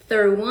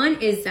Third one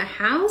is the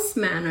house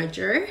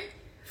manager.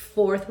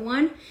 Fourth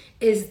one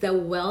is the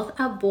wealth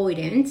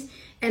avoidant.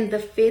 And the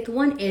fifth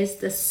one is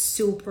the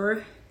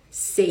super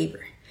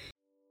saver.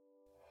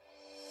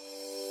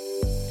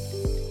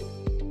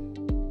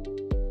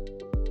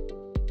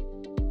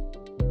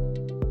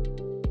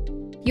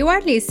 You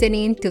are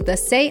listening to the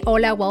Say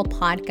Hola Well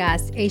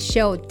podcast, a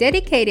show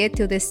dedicated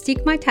to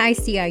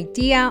destigmatize the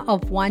idea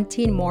of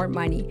wanting more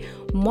money,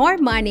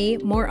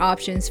 more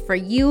options for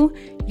you,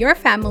 your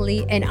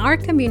family, and our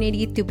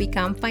community to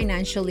become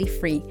financially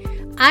free.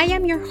 I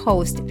am your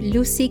host,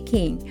 Lucy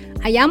King.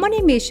 I am on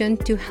a mission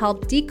to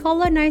help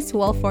decolonize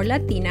wealth for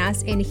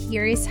Latinas, and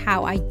here is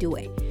how I do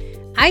it.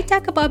 I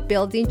talk about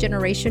building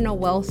generational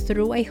wealth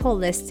through a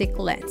holistic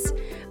lens.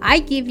 I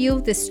give you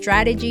the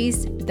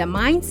strategies, the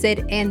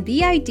mindset, and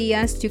the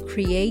ideas to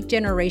create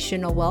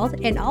generational wealth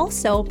and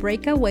also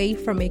break away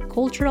from a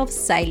culture of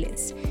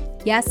silence.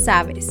 Ya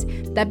sabes,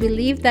 the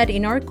belief that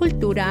in our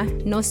cultura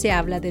no se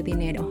habla de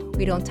dinero.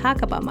 We don't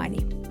talk about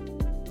money.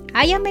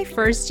 I am a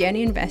first-gen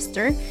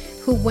investor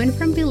who went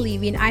from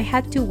believing I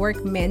had to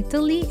work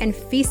mentally and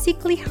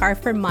physically hard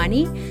for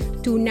money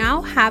to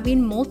now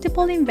having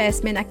multiple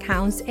investment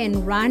accounts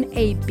and run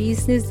a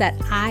business that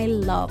I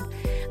love.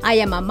 I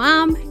am a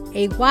mom,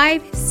 a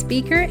wife,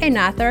 speaker, and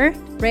author,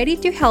 ready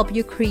to help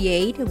you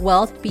create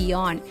wealth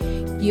beyond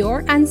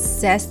your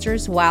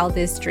ancestors'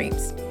 wildest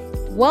dreams.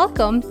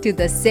 Welcome to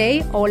the Say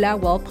Hola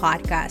Well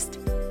podcast.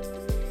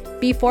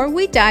 Before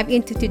we dive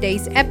into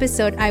today's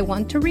episode, I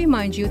want to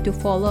remind you to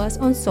follow us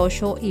on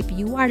social if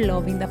you are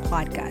loving the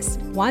podcast,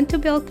 want to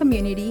build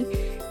community,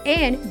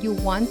 and you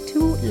want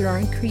to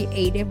learn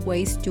creative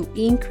ways to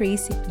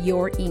increase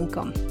your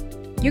income.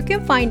 You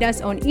can find us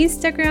on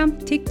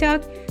Instagram,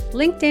 TikTok,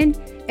 LinkedIn,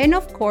 and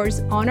of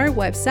course on our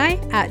website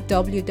at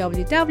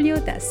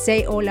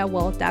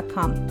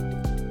www.sayholawell.com.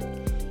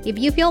 If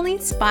you feel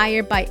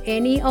inspired by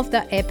any of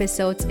the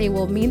episodes, it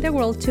will mean the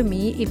world to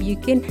me if you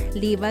can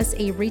leave us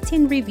a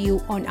written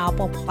review on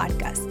Apple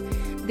Podcasts.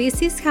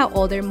 This is how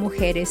other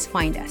mujeres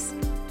find us.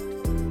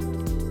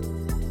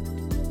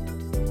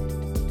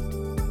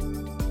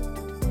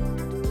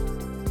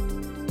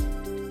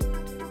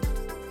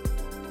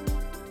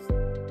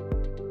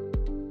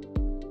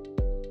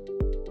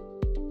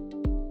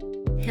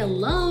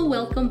 Hello,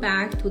 welcome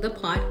back to the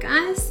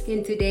podcast.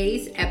 In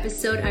today's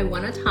episode, I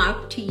want to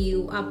talk to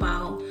you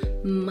about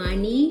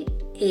money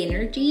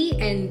energy,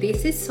 and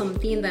this is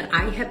something that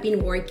I have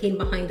been working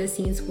behind the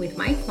scenes with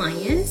my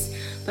clients,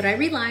 but I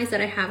realized that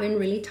I haven't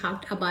really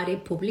talked about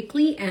it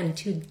publicly, and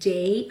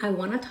today I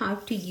want to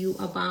talk to you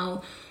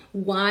about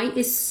why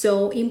it's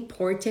so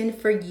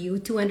important for you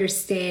to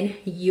understand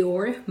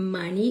your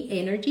money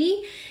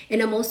energy.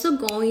 And I'm also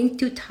going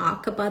to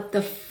talk about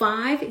the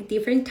 5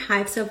 different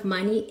types of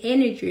money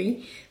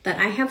energy that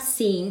I have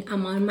seen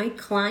among my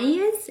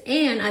clients.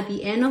 And at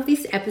the end of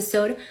this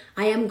episode,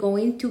 I am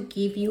going to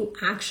give you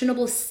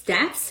actionable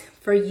steps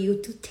for you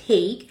to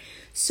take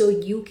so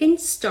you can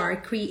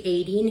start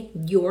creating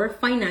your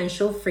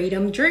financial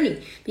freedom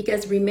journey.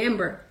 Because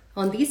remember,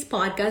 on this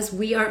podcast,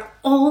 we are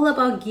all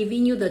about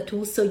giving you the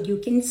tools so you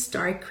can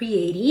start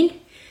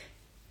creating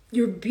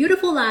your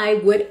beautiful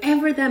life,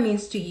 whatever that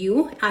means to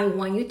you. I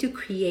want you to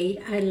create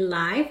a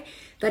life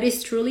that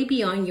is truly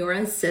beyond your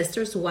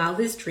ancestors'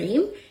 wildest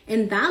dream.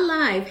 And that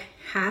life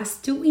has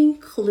to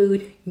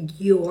include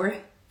your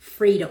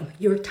freedom,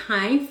 your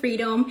time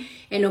freedom,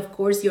 and of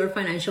course, your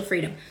financial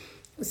freedom.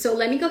 So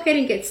let me go ahead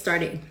and get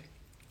started.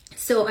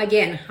 So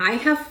again, I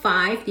have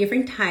 5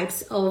 different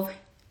types of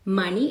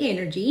money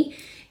energy.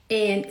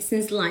 And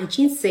since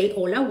launching Say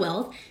Hola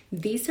Wealth,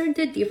 these are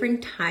the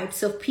different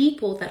types of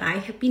people that I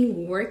have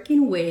been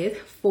working with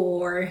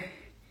for,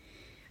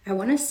 I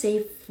want to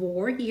say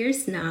 4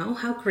 years now.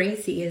 How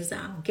crazy is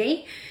that,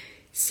 okay?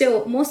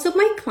 So most of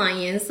my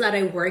clients that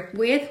I work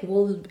with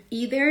will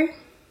either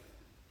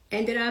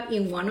ended up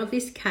in one of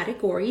these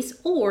categories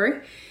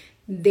or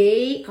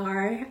they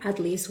are at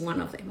least one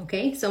of them,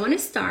 okay? So I want to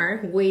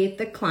start with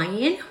the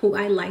client who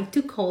I like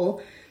to call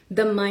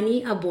the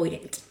money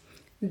avoidant.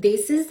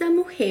 This is the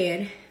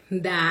mujer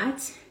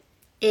that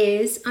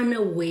is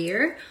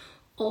unaware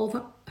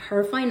of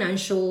her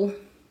financial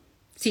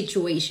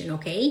situation,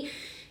 okay?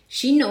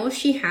 She knows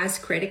she has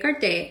credit card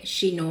debt.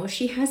 She knows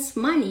she has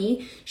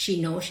money. She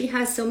knows she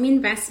has some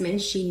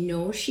investments. She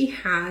knows she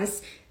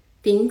has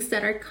things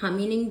that are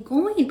coming and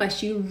going, but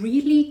she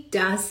really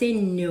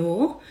doesn't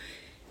know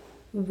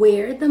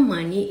where the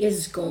money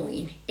is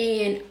going.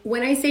 And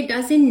when I say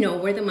doesn't know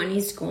where the money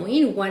is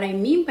going, what I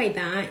mean by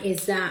that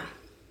is that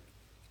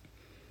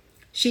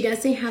she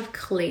doesn't have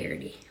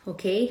clarity,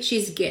 okay?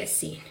 She's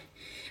guessing.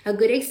 A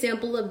good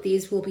example of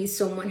this will be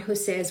someone who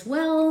says,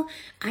 well,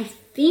 I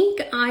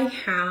think I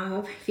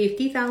have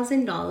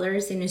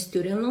 $50,000 in a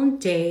student loan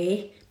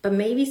debt, but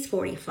maybe it's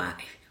 45,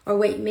 or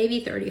wait, maybe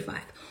 35.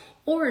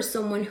 Or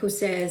someone who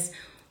says,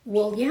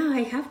 well, yeah,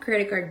 I have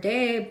credit card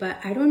debt, but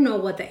I don't know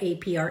what the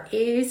APR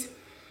is.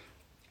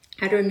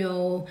 I don't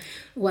know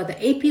what the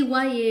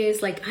APY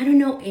is. Like, I don't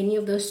know any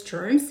of those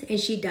terms, and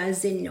she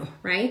doesn't know,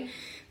 right?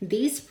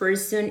 This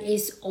person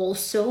is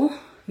also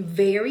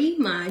very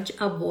much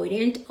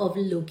avoidant of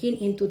looking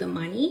into the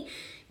money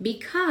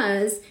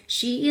because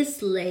she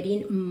is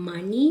letting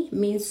money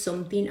mean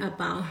something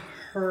about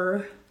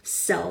her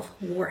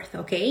self-worth,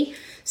 okay?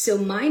 So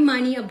my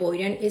money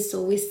avoidant is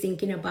always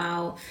thinking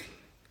about,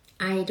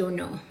 I don't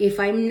know, if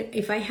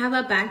I have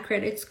a bad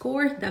credit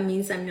score, that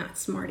means I'm not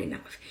smart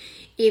enough.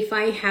 If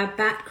I have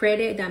bad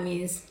credit, that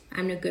means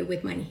I'm not good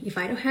with money. If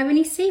I don't have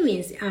any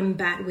savings, I'm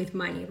bad with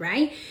money,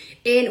 right?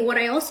 And what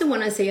I also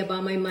want to say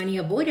about my money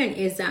avoidant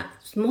is that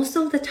most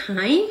of the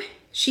time,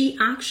 she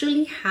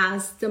actually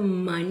has the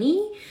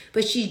money,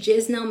 but she's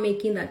just not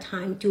making the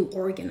time to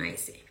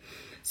organize it.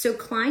 So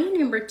client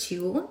number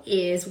 2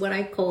 is what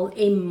I call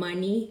a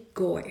money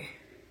goer.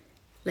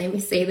 Let me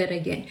say that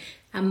again,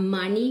 a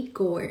money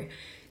goer.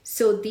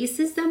 So this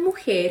is the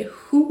mujer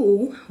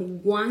who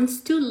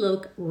wants to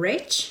look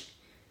rich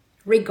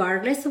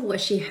regardless of what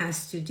she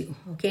has to do,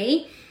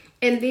 okay?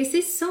 And this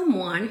is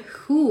someone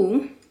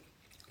who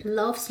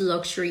loves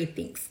luxury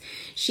things.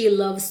 She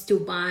loves to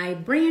buy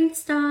brand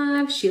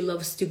stuff. She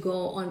loves to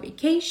go on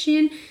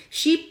vacation.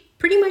 She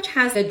pretty much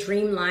has a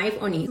dream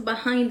life on it.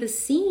 Behind the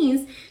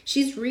scenes,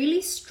 she's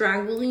really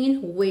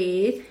struggling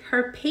with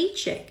her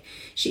paycheck.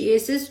 She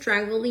is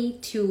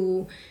struggling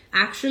to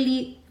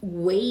actually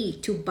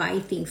wait to buy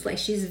things. Like,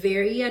 she's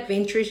very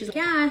adventurous. She's like,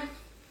 yeah,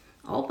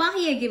 I'll buy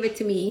it, give it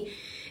to me.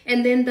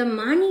 And then the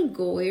money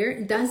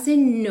goer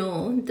doesn't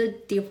know the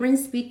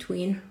difference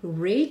between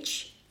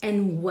rich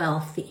and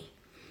wealthy.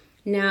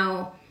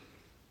 Now,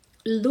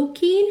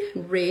 looking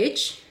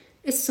rich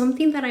is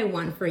something that I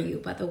want for you,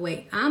 by the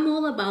way. I'm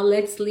all about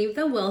let's live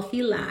the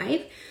wealthy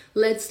life.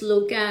 Let's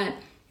look at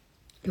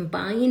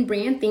buying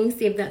brand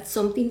things if that's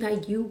something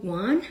that you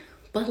want.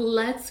 But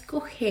let's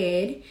go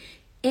ahead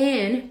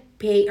and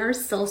pay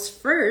ourselves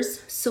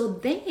first, so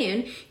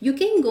then you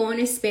can go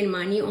and spend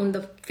money on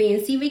the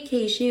fancy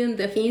vacation,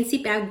 the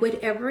fancy bag,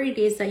 whatever it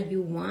is that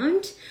you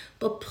want.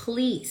 But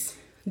please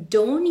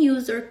don't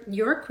use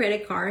your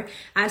credit card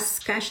as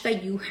cash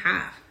that you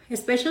have,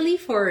 especially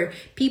for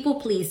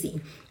people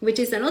pleasing, which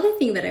is another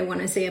thing that I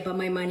want to say about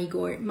my money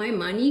goer. My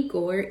money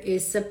goer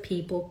is a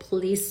people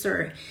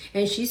pleaser,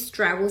 and she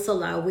struggles a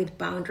lot with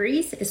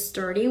boundaries,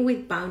 starting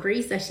with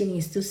boundaries that she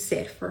needs to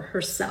set for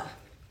herself.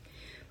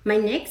 My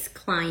next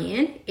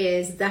client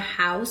is the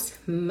house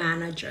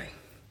manager.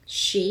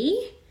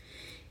 She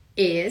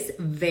is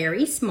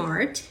very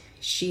smart.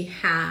 She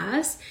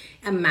has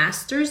a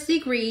master's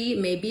degree,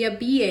 maybe a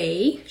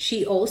BA.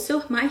 She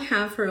also might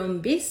have her own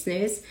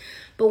business.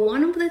 But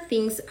one of the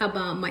things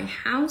about my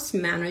house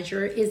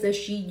manager is that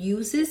she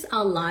uses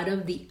a lot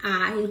of the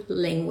I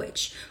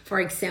language. For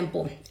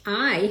example,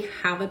 I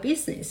have a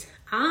business.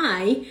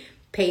 I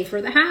pay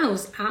for the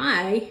house.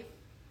 I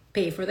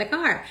pay for the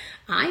car.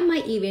 I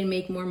might even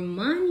make more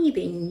money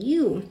than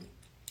you.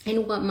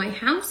 And what my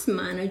house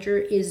manager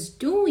is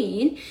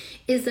doing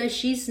is that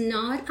she's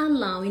not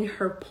allowing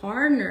her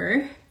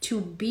partner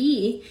to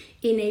be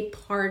in a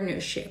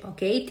partnership,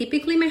 okay?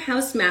 Typically, my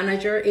house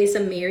manager is a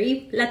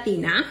married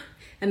Latina,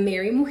 a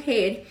married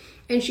mujer,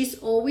 and she's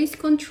always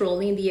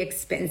controlling the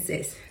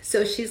expenses.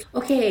 So she's,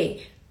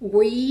 okay,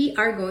 we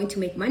are going to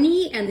make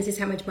money and this is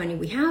how much money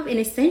we have. And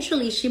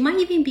essentially, she might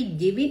even be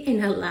giving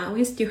an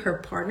allowance to her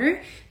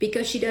partner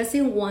because she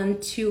doesn't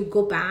want to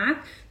go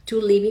back to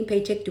living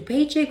paycheck to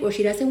paycheck, or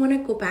she doesn't want to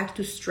go back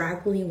to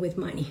struggling with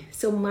money.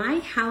 So my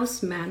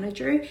house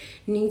manager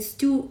needs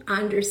to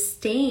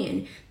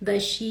understand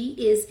that she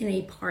is in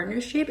a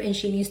partnership and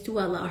she needs to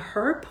allow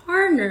her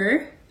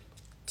partner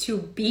to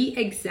be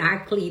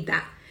exactly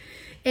that.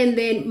 And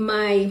then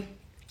my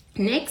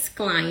next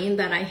client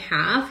that I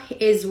have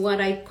is what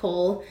I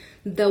call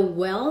the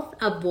wealth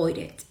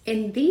avoidant.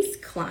 And this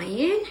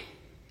client,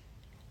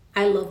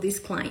 I love this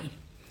client.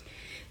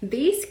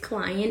 This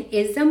client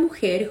is a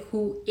mujer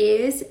who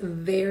is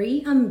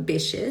very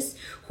ambitious,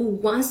 who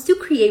wants to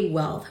create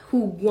wealth, who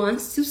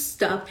wants to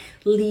stop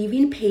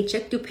living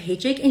paycheck to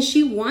paycheck, and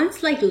she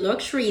wants like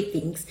luxury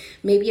things,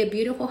 maybe a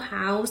beautiful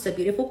house, a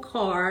beautiful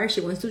car.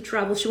 She wants to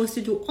travel. She wants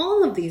to do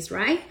all of these,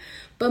 right?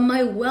 But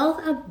my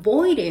wealth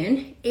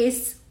avoidant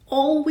is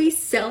always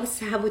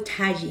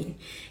self-sabotaging.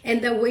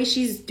 And the way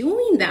she's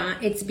doing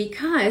that, it's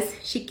because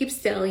she keeps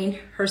telling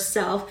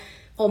herself,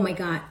 oh my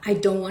God, I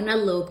don't want to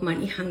look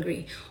money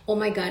hungry. Oh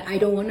my God, I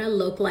don't want to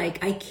look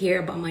like I care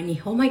about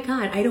money. Oh my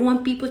God, I don't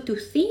want people to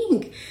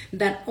think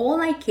that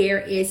all I care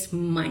is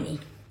money.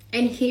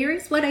 And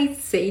here's what I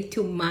say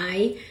to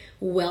my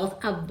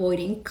wealth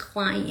avoiding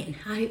client.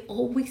 I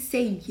always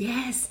say,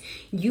 yes,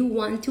 you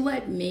want to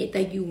admit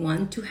that you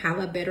want to have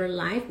a better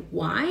life.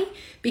 Why?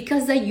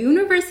 Because the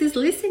universe is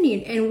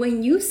listening. And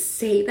when you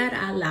say that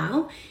out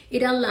loud,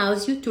 it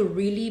allows you to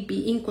really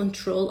be in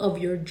control of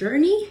your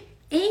journey,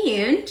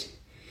 and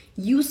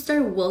you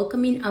start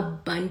welcoming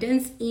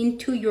abundance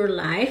into your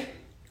life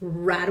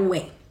right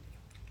away.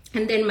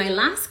 And then my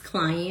last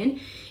client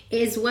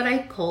is what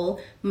I call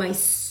my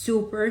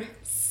super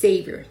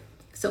saver.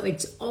 So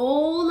it's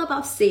all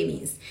about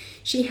savings.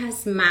 She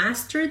has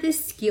mastered the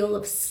skill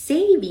of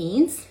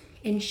savings,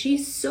 And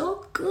she's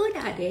so good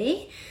at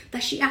it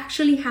that she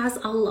actually has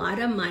a lot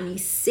of money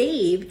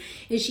saved.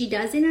 And she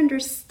doesn't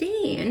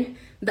understand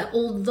that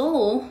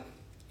although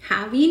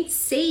having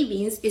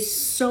savings is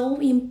so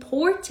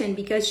important,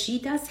 because she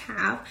does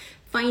have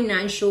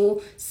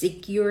financial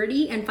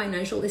security and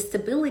financial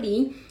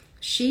stability,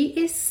 she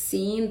is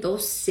seeing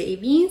those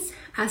savings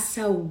as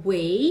a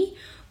way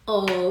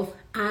of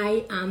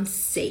I am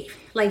safe.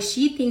 Like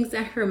she thinks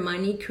that her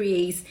money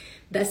creates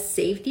the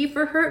safety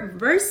for her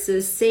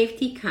versus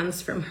safety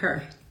comes from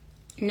her.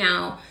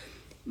 Now,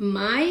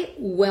 my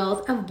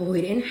wealth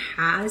avoidant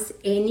has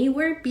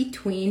anywhere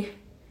between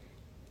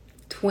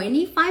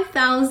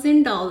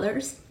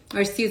 $25,000, or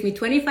excuse me,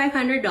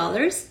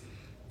 $2,500.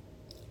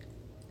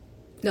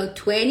 No,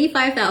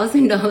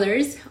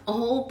 $25,000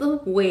 all the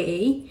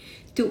way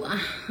to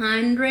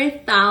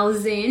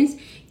 $100,000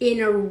 in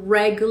a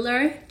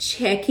regular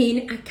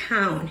checking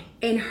account.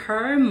 And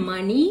her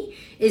money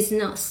is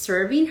not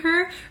serving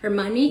her. Her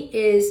money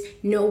is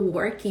not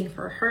working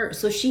for her.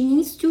 So she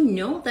needs to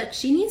know that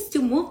she needs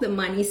to move the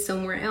money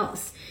somewhere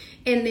else.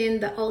 And then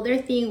the other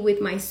thing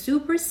with my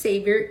super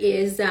saver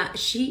is that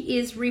she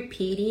is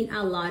repeating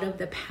a lot of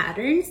the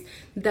patterns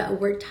that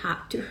were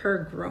taught to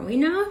her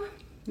growing up.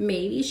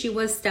 Maybe she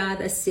was taught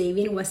that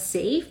saving was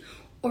safe,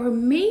 or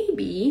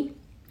maybe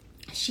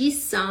she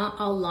saw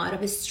a lot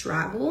of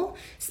struggle,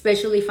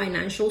 especially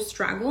financial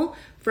struggle,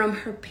 from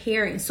her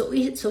parents.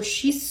 So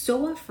she's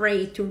so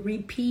afraid to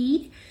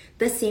repeat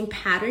the same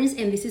patterns,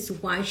 and this is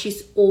why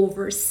she's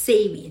over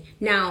saving.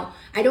 Now,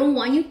 I don't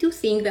want you to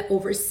think that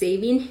over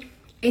saving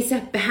is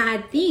a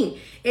bad thing.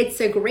 It's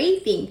a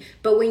great thing.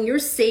 But when you're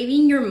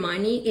saving your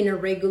money in a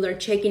regular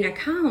checking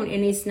account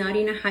and it's not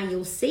in a high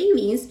yield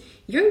savings,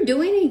 you're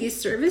doing a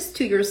disservice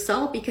to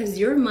yourself, because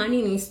your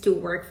money needs to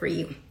work for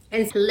you.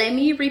 And let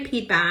me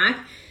repeat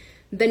back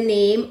the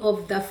name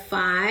of the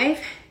 5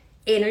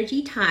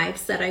 energy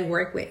types that I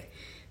work with.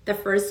 The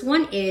first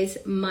one is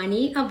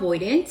money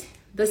avoidant.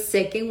 The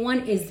second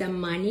one is the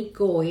money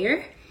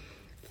goer.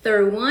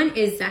 Third one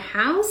is the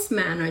house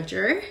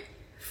manager.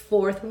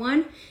 Fourth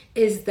one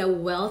is the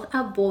wealth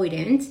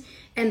avoidant.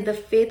 And the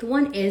fifth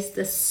one is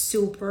the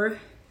super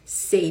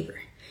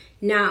saver.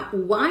 Now,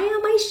 why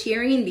am I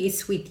sharing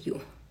this with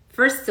you?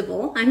 First of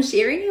all, I'm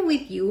sharing it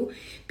with you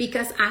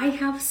because I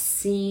have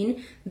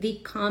seen the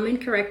common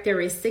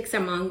characteristics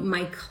among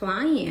my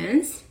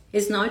clients.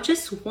 It's not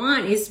just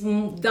one, it's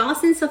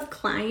dozens of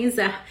clients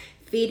that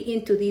fit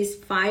into these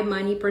 5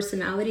 money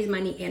personalities,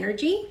 money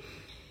energy.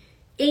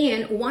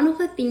 And one of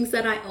the things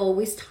that I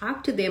always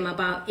talk to them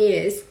about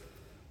is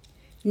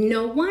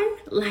no one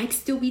likes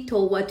to be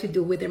told what to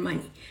do with their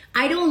money.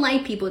 I don't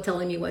like people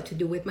telling me what to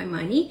do with my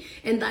money.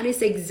 And that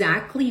is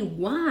exactly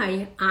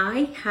why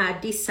I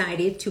had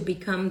decided to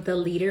become the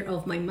leader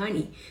of my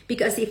money.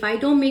 Because if I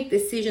don't make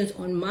decisions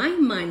on my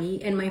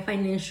money and my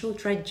financial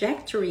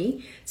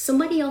trajectory,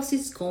 somebody else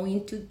is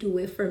going to do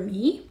it for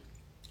me.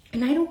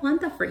 And I don't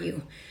want that for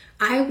you.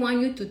 I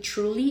want you to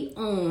truly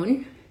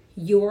own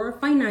your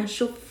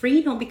financial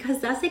freedom, because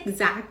that's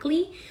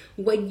exactly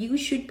what you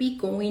should be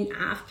going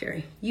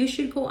after. You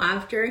should go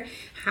after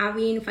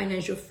having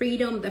financial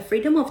freedom, the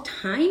freedom of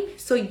time,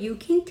 so you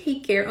can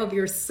take care of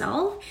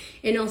yourself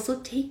and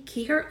also take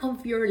care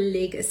of your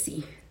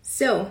legacy.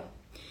 So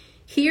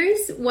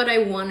here's what I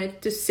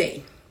wanted to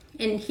say.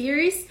 And here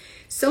is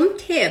some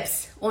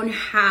tips on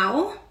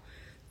how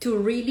to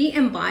really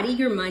embody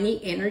your money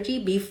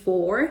energy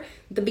before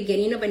the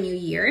beginning of a new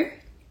year.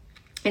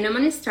 And I'm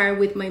going to start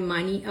with my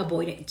money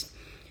avoidant.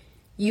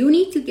 You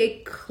need to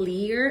get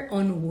clear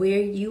on where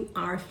you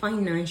are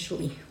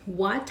financially.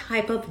 What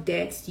type of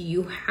debts do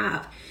you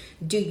have?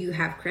 Do you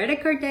have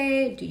credit card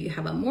debt? Do you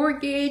have a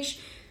mortgage?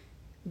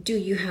 Do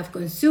you have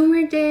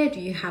consumer debt? Do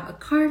you have a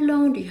car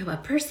loan? Do you have a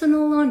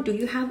personal loan? Do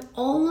you have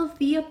all of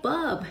the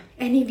above?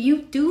 And if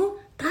you do,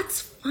 that's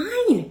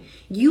fine.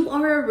 You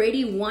are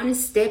already one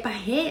step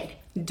ahead.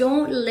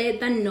 Don't let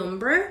the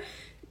number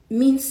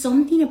mean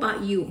something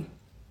about you.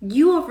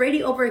 You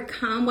already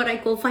overcome what I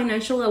call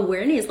financial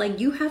awareness. Like,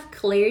 you have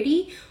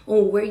clarity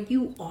on where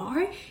you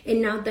are.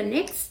 And now the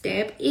next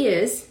step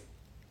is,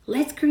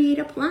 let's create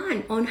a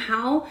plan on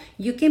how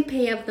you can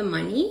pay off the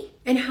money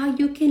and how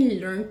you can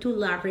learn to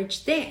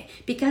leverage that.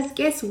 Because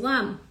guess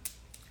what?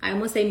 I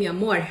almost say mi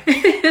amor.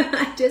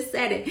 I just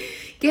said it.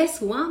 Guess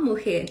what,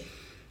 mujer?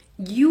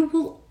 You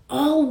will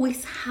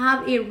always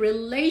have a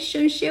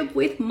relationship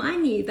with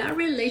money. That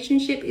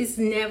relationship is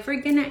never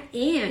gonna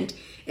end.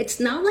 It's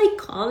not like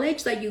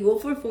college that you go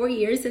for 4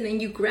 years and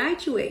then you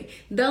graduate.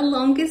 The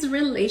longest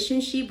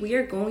relationship we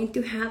are going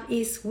to have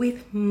is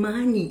with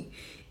money.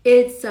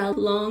 It's a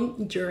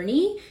long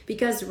journey,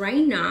 because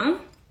right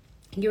now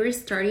you're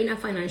starting a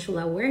financial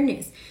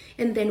awareness.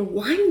 And then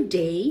one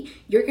day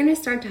you're going to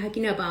start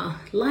talking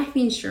about life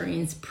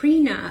insurance,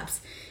 prenups.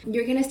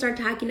 You're going to start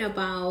talking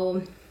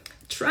about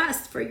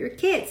trust for your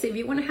kids if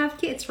you want to have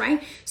kids,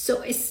 right?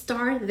 So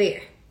start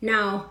there.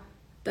 Now,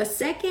 the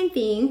second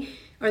thing,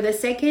 or the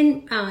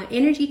second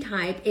energy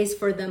type, is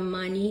for the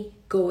money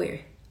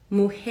goer.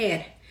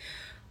 Mujer,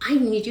 I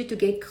need you to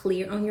get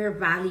clear on your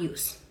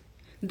values.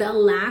 The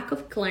lack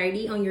of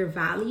clarity on your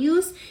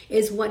values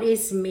is what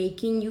is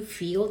making you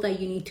feel that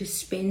you need to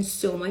spend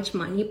so much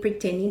money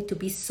pretending to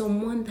be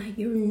someone that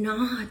you're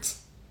not.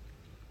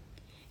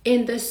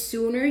 And the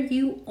sooner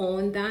you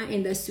own that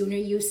and the sooner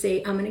you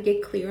say, I'm going to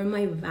get clear on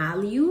my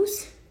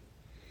values,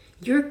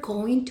 you're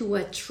going to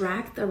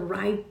attract the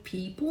right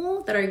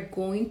people that are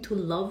going to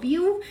love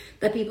you,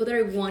 the people that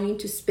are wanting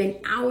to spend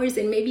hours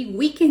and maybe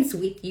weekends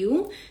with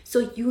you.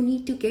 So you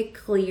need to get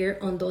clear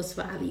on those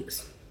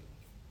values.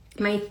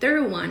 My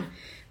third one,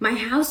 my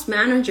house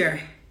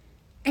manager.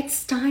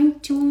 It's time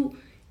to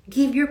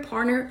give your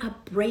partner a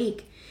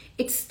break.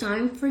 It's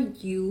time for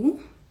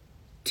you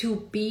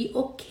to be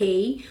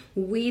okay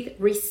with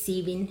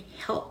receiving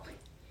help.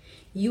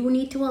 You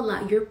need to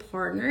allow your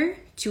partner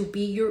to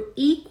be your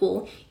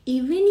equal,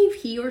 even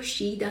if he or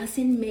she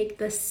doesn't make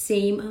the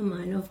same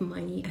amount of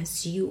money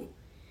as you.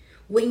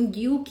 When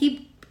you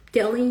keep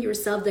telling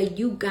yourself that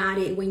you got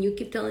it, when you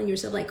keep telling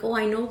yourself like, oh,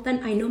 I know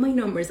my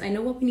numbers, I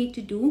know what we need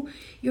to do,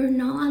 you're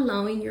not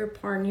allowing your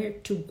partner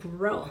to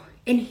grow.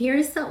 And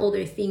here's the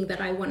other thing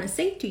that I want to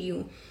say to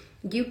you.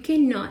 You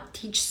cannot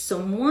teach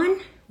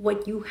someone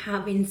what you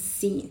haven't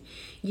seen.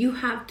 You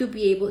have to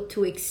be able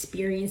to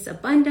experience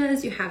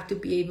abundance. You have to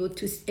be able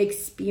to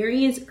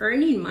experience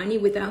earning money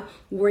without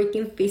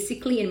working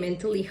physically and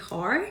mentally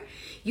hard.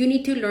 You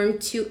need to learn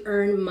to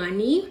earn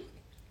money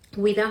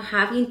without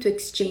having to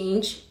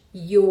exchange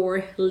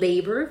your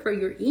labor for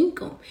your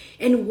income.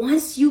 And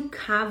once you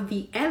have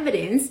the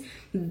evidence,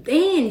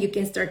 then you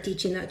can start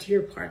teaching that to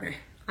your partner.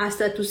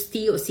 Hasta tus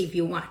tíos if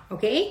you want,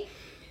 okay?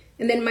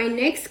 And then my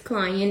next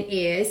client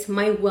is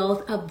my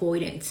wealth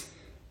avoidance.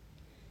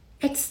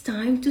 It's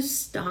time to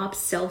stop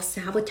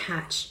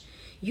self-sabotage.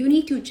 You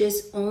need to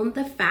just own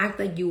the fact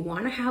that you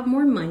want to have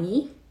more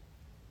money,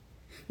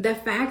 the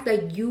fact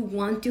that you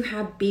want to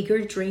have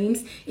bigger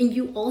dreams, and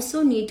you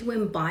also need to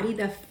embody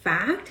the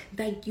fact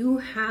that you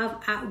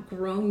have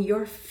outgrown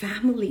your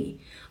family.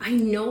 I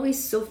know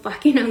it's so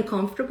fucking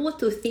uncomfortable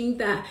to think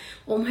that,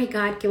 oh my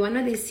God, ¿qué van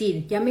a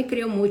decir? Ya me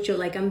creo mucho,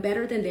 like I'm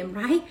better than them,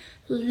 right?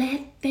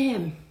 Let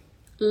them.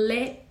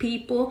 Let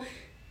people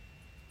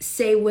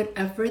say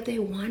whatever they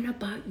want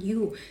about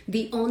you.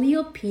 The only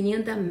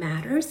opinion that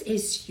matters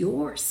is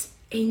yours,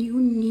 and you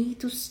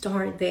need to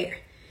start there.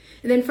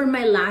 And then for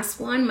my last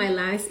one, my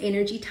last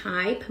energy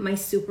type, my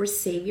super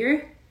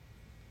savior,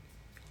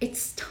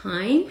 it's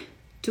time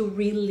to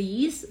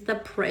release the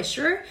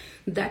pressure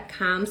that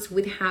comes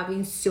with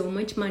having so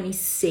much money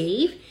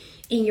saved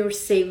in your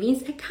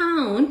savings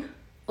account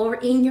or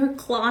in your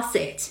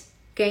closet.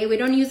 Okay, we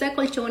don't use that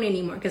colchón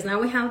anymore because now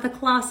we have the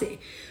closet.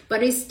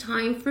 But it's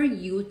time for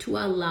you to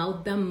allow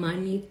the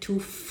money to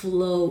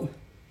flow.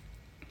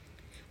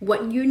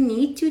 What you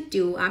need to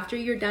do after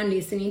you're done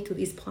listening to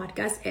this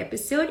podcast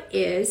episode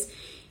is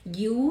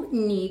you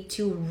need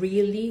to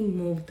really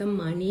move the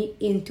money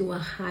into a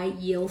high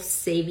yield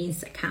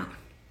savings account.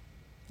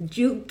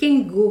 You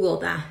can Google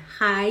that,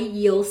 high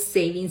yield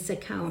savings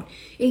account.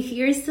 And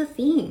here's the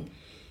thing.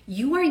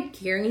 You are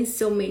carrying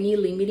so many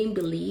limiting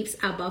beliefs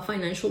about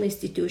financial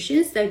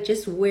institutions that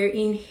just were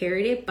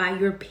inherited by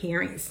your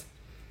parents.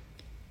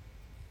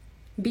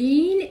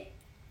 Being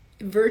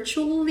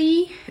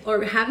virtually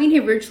or having a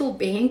virtual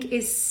bank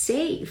is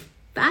safe.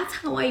 That's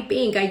how I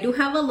bank. I do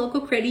have a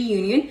local credit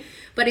union,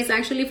 but it's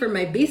actually for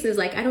my business.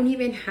 Like I don't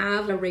even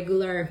have a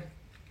regular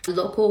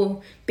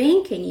local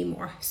bank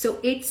anymore. So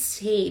it's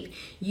safe.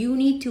 You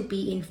need to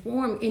be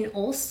informed. And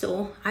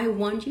also, I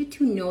want you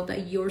to know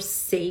that your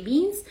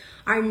savings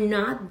are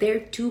not there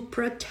to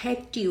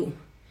protect you.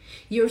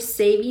 Your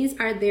savings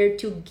are there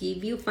to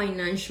give you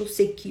financial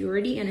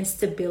security and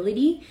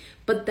stability,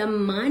 but the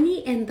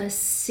money and the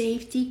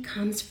safety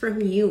comes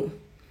from you.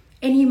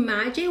 And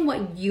imagine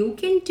what you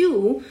can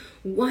do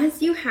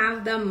once you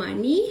have the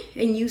money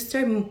and you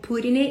start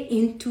putting it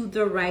into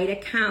the right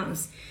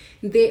accounts.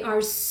 There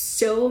are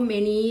so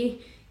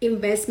many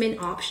investment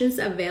options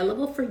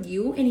available for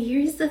you. And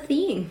here's the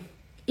thing.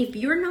 If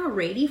you're not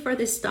ready for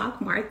the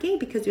stock market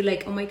because you're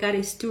like, oh my God,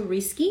 it's too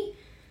risky,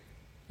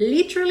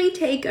 literally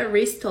take a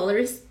risk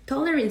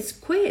tolerance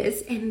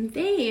quiz and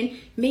then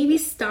maybe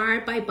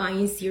start by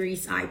buying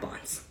Series I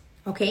bonds.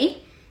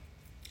 Okay?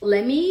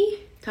 Let me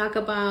talk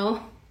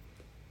about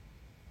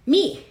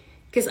me,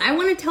 because I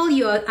want to tell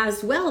you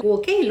as well.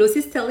 Okay,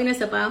 Lucy's telling us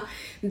about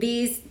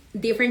these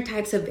different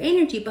types of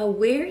energy, but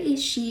where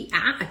is she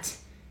at?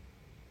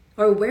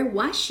 Or where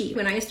was she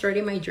when I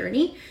started my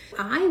journey?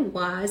 I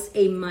was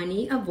a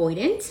money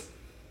avoidant.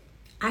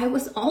 I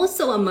was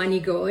also a money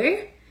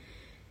goer.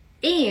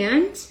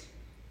 And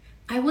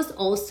I was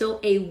also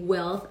a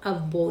wealth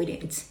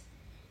avoidant.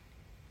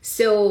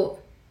 So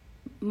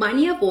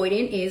money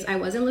avoidant is I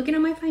wasn't looking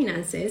at my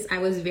finances. I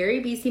was very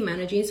busy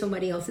managing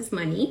somebody else's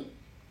money.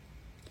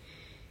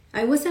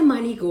 I was a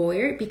money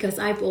goer because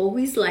I've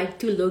always liked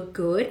to look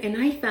good, and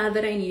I thought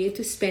that I needed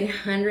to spend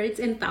hundreds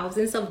and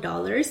thousands of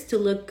dollars to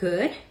look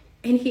good.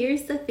 And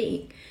here's the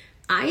thing.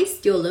 I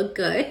still look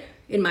good,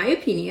 in my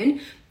opinion,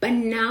 but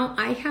now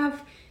I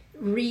have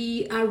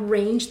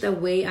rearranged the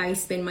way I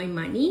spend my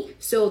money.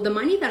 So the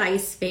money that I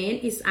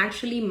spend is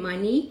actually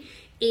money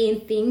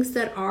in things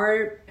that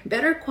are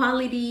better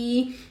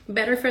quality,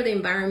 better for the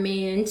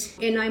environment.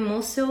 And I'm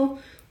also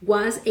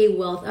was a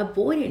wealth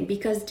avoidant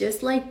because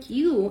just like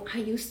you, I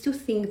used to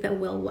think that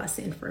wealth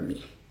wasn't for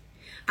me.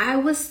 I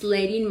was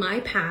letting my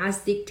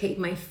past dictate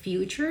my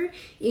future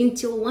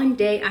until one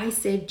day I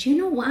said, you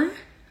know what?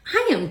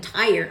 I am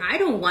tired. I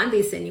don't want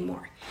this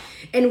anymore.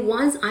 And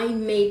once I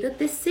made the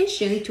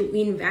decision to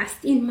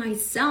invest in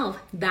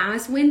myself,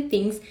 that's when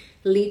things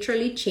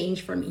literally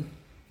changed for me.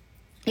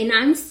 And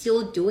I'm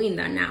still doing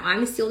that now.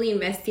 I'm still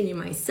investing in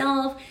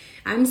myself.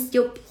 I'm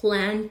still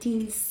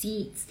planting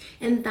seeds.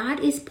 And that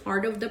is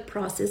part of the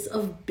process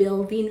of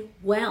building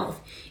wealth.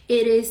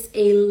 It is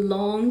a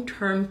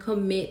long-term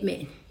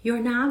commitment. You're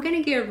not going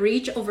to get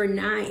rich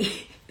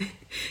overnight.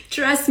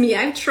 Trust me,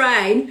 I've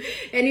tried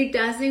and it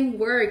doesn't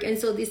work. And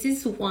so this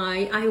is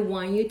why I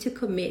want you to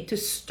commit to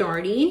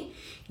starting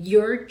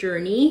your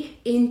journey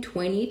in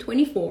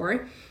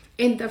 2024.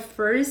 And the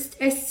first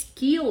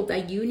skill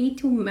that you need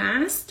to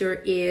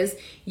master is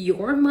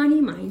your money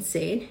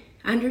mindset,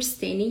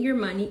 understanding your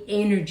money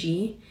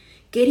energy,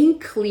 getting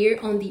clear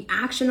on the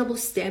actionable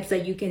steps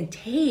that you can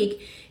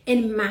take,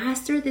 and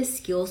master the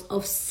skills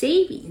of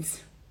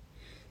savings.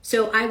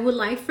 So I would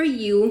like for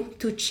you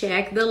to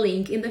check the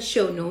link in the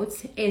show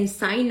notes and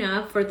sign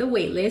up for the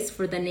waitlist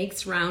for the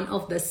next round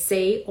of the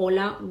Say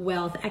Hola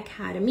Wealth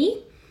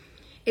Academy.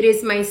 It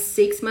is my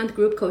 6-month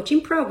group coaching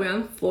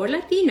program for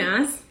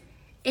Latinas,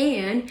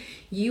 and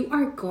you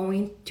are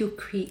going to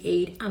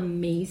create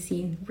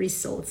amazing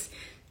results.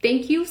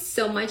 Thank you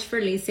so much for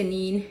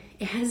listening.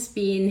 It has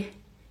been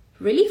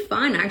really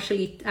fun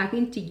actually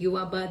talking to you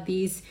about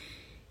these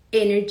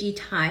energy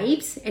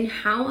types and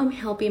how I'm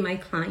helping my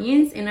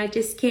clients, and I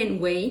just can't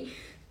wait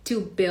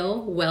to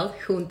build wealth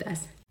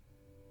juntas.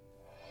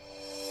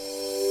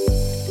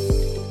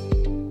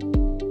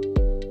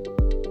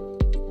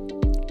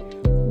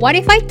 What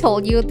if I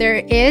told you there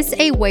is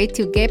a way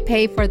to get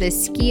paid for the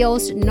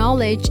skills,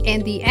 knowledge,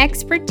 and the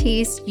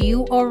expertise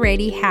you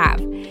already have?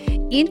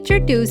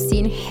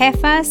 Introducing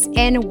Jefas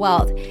and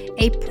Wealth,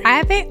 a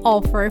private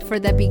offer for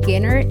the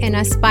beginner and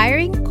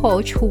aspiring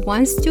coach who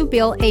wants to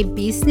build a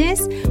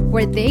business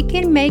where they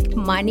can make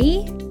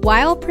money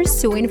while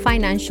pursuing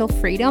financial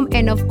freedom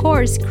and, of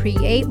course,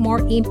 create more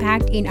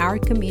impact in our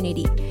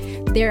community.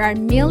 There are a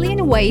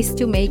million ways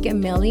to make $1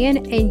 million,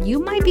 and you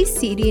might be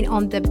sitting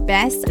on the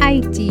best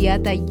idea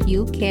that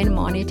you can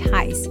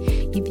monetize.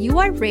 If you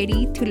are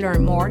ready to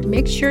learn more,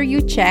 make sure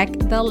you check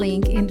the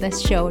link in the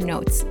show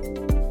notes.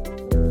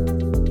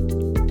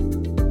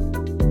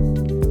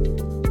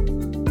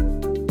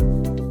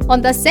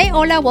 On the Say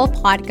Hola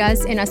Wealth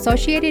podcast and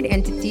associated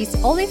entities,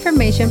 all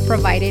information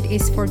provided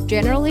is for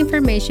general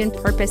information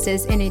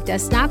purposes and it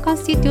does not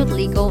constitute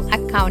legal,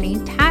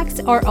 accounting, tax,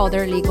 or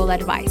other legal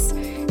advice.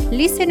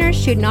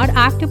 Listeners should not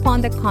act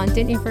upon the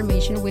content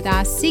information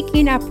without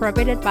seeking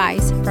appropriate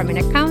advice from an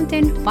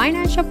accountant,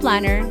 financial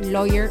planner,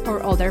 lawyer,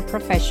 or other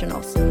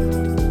professionals.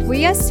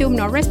 We assume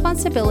no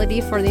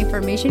responsibility for the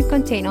information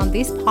contained on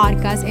this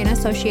podcast and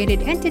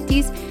associated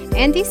entities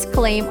and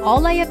disclaim all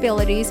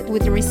liabilities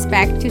with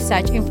respect to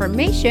such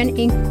information,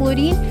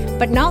 including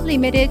but not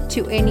limited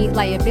to any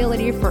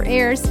liability for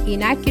errors,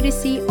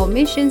 inaccuracy,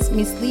 omissions,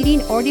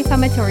 misleading, or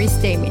defamatory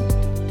statement.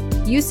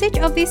 Usage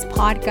of this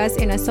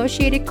podcast and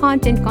associated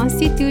content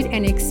constitute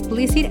an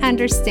explicit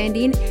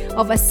understanding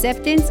of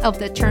acceptance of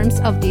the terms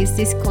of this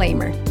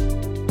disclaimer.